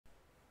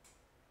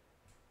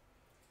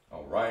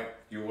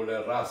Que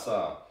hola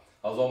raza.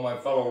 How's all my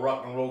fellow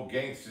rock and roll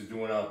gangsters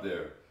doing out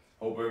there?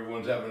 Hope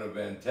everyone's having a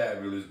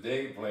fantabulous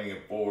day, playing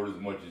it forward as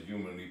much as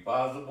humanly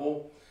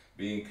possible,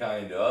 being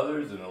kind to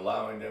others and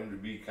allowing them to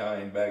be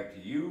kind back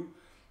to you,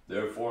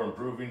 therefore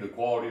improving the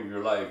quality of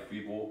your life,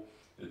 people.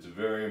 It's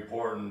very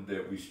important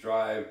that we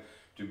strive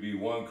to be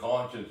one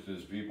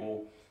consciousness,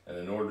 people, and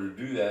in order to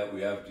do that,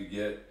 we have to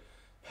get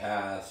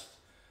past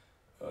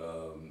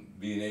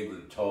being able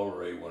to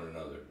tolerate one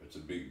another. It's a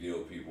big deal,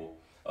 people.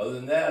 Other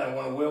than that, I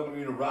want to welcome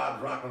you to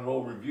Rob's Rock and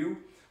Roll Review.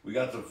 We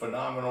got some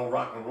phenomenal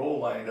rock and roll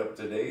lined up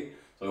today,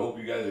 so I hope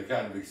you guys are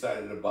kind of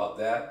excited about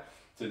that.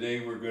 Today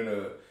we're going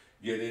to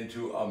get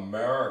into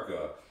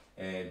America,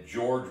 and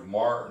George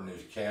Martin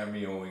is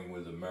cameoing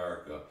with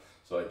America.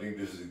 So I think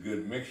this is a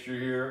good mixture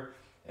here,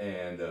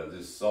 and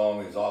this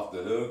song is off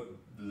the hook,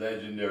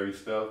 legendary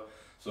stuff.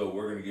 So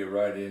we're going to get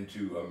right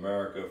into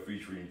America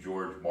featuring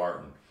George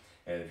Martin.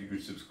 And if you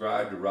could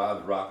subscribe to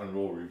Rob's Rock and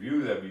Roll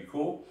Review, that'd be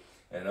cool.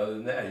 And other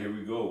than that, here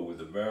we go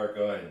with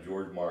America and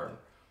George Martin.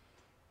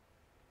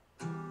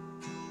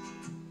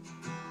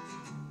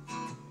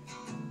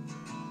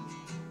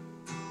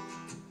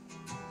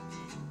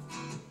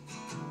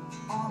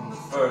 On the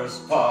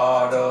first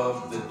part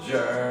of the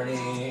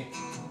journey,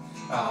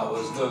 I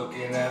was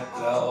looking at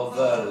all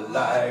the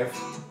life.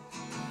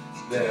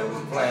 There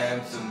were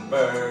plants and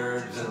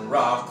birds and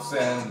rocks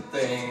and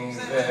things.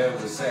 There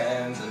was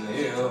sand and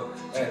hill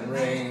and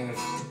rings.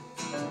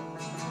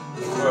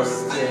 The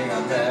first thing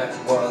I met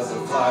was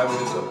a fly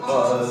with a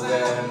buzz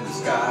and the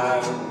sky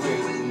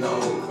with no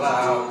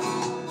clouds.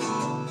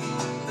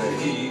 The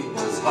heat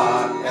was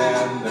hot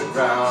and the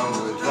ground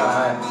was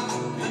dry.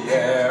 The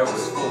air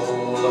was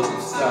full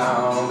of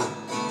sound.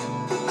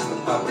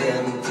 I've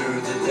been through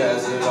the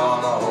desert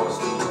on a horse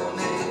with no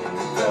name.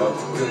 It felt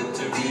good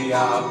to be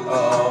out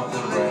of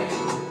the rain.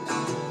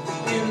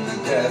 In the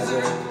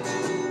desert,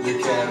 you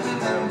can't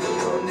remember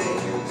your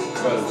name,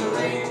 'cause there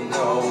ain't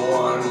no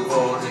one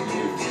for to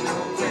give you no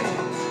pain.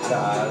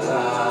 La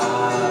la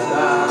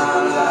la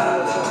la la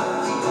la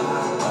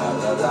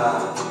la la la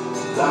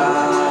la la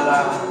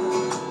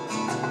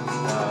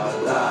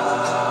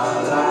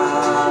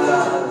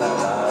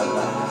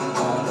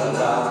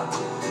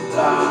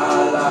la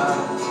la.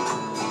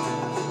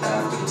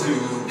 After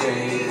 2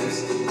 days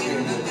in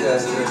the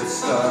desert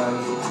sun,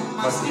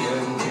 my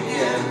skin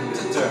began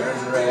to turn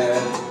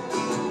red.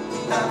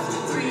 After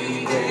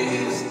 3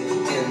 days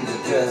in the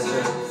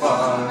desert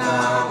fun,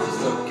 I was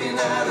looking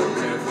at a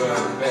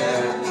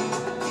riverbed,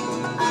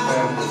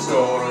 and the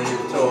story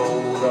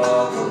told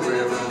of a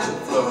river that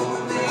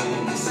flowed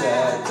made me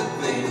sad to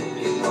think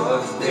it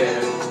was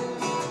dead.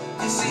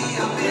 You see,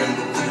 I've been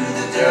through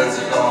the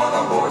desert on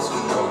a horse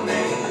with no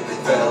name.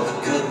 It felt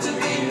good to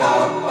be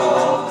out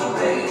of the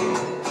rain.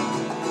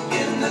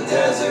 In the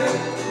desert,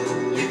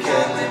 you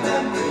can't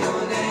remember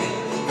your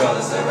name,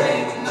 'cause there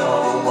ain't no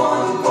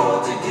one for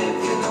to give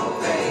you no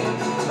pain.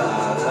 La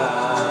la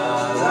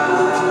la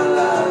la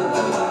la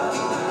la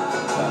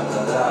la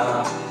la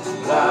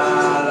la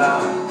la la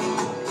la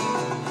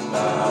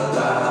la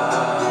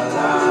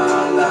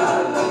la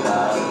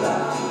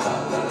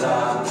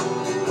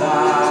la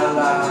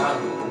la.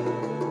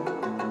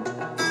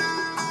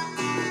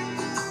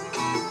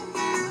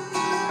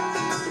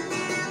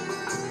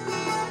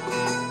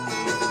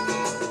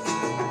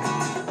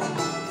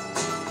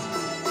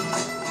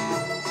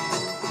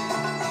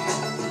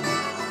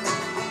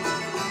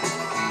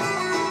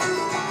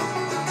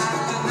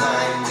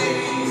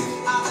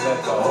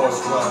 Let the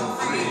horse run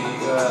free,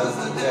 'cause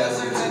the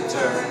desert had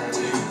turned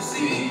to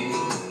sea.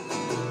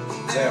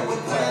 There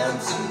were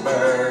plants and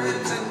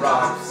birds and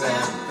rocks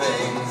and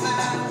things.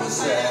 There was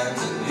sand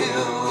and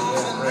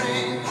hills and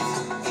rains.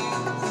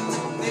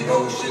 The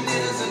ocean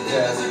is a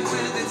desert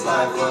with its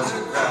life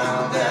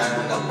underground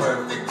and a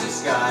perfect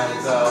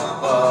disguise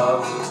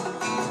above.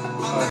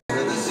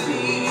 Under the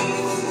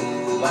seas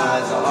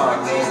lies a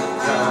heart made of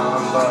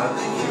crown, but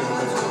the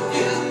humans will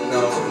get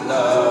no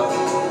love.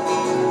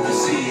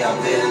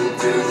 I've been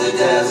through the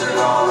desert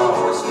on a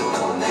horse with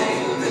no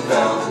name. It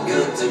felt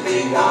good to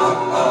be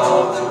out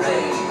of the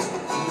rain.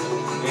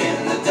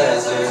 In the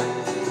desert,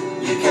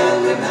 you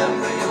can't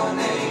remember your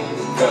name,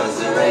 'cause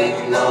there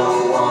ain't no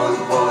one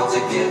for to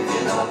give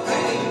you no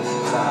pain.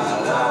 La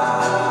la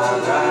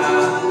la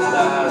la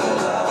la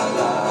la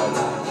la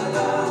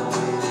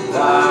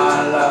la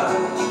la la la la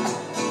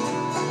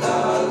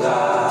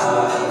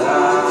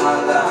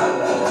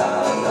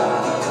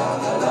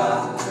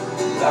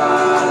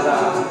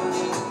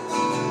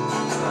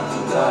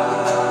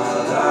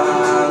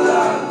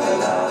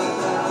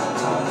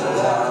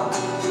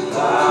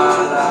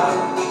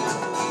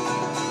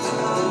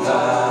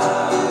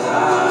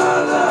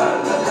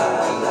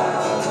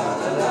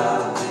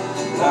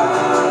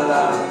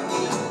la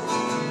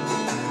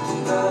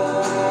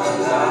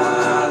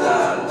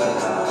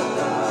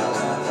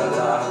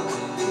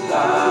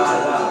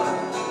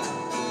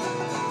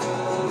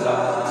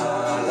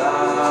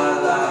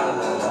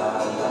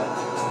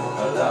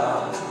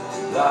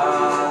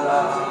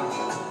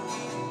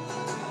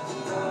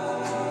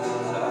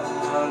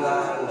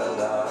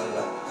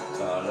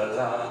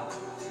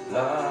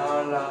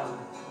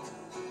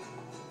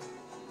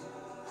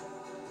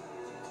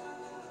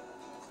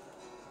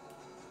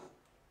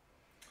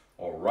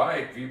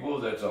right, people,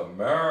 that's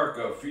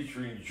America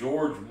featuring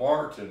George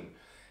Martin.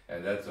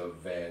 And that's a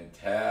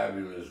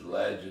fantabulous,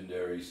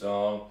 legendary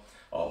song,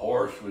 A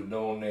Horse with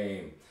No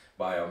Name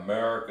by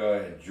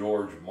America and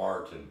George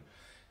Martin.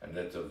 And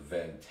that's a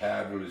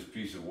fantabulous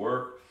piece of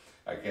work.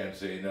 I can't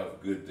say enough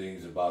good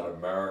things about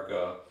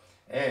America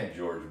and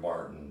George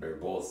Martin. They're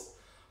both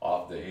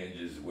off the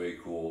hinges, way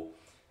cool.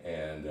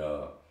 And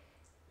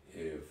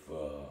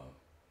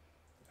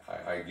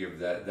I give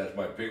that's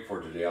my pick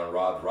for today on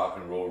Rod's Rock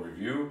and Roll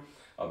Review.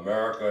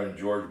 America and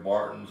George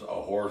Martin's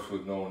A Horse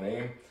with No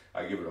Name.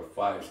 I give it a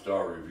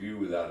 5-star review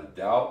without a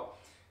doubt.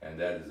 And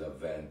that is a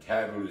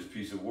fantabulous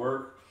piece of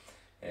work.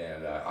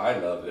 And I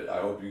love it.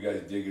 I hope you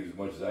guys dig it as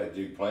much as I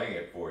dig playing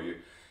it for you.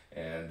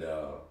 And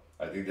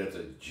I think that's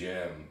a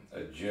gem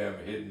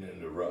hidden in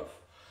the rough.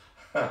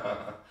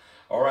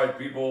 All right,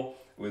 people.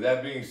 With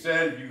that being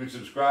said, if you could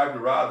subscribe to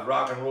Rod's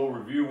Rock and Roll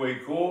Review, way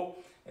cool.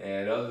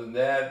 And other than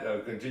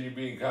that, continue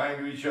being kind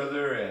to each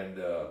other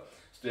and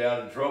stay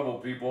out of trouble,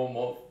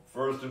 people.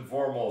 First and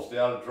foremost, stay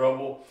out of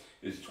trouble.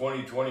 It's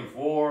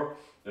 2024.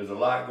 There's a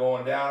lot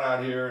going down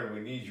out here, and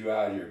we need you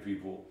out here,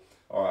 people.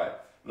 All right.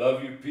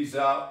 Love you. Peace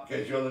out.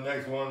 Catch you on the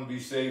next one. Be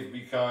safe,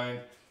 be kind,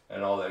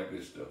 and all that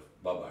good stuff.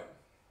 Bye-bye.